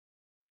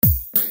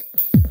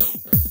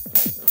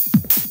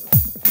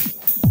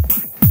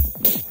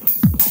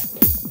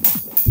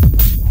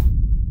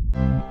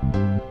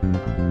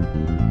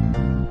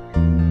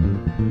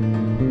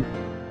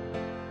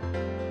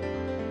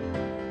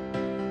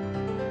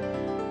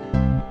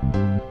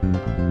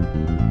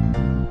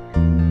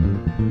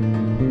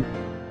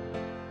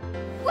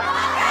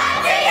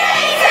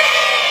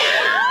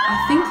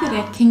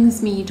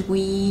Kingsmead,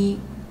 we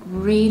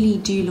really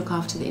do look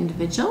after the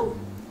individual,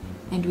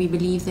 and we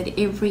believe that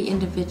every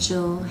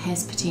individual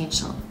has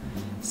potential.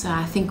 So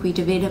I think we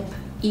develop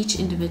each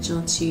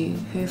individual to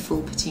her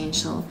full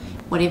potential,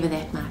 whatever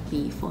that might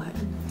be for her.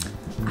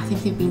 I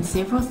think there have been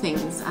several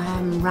things,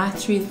 right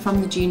through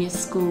from the junior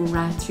school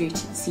right through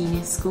to the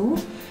senior school.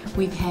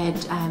 We've had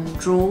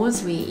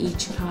draws where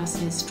each class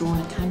has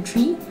drawn a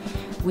country.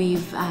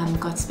 We've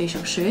got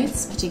special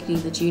shirts,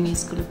 particularly the junior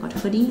school have got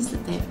hoodies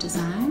that they've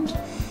designed.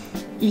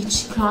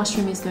 Each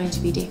classroom is going to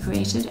be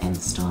decorated and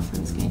the staff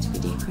room is going to be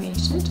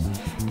decorated.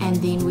 And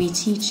then we're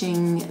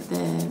teaching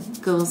the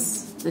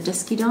girls the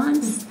disky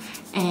dance,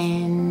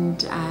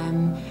 and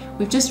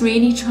we've just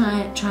really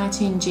tried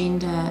to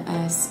engender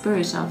a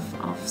spirit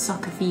of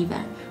soccer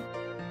fever.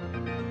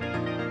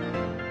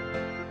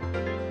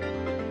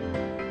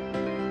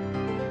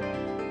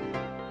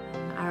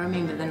 I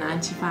remember the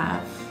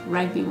 '95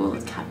 Rugby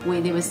World Cup, where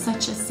there was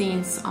such a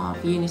sense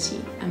of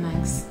unity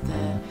amongst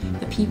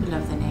the people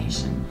of the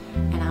nation,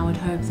 and I would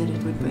hope that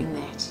it would bring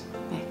that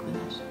back with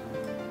it.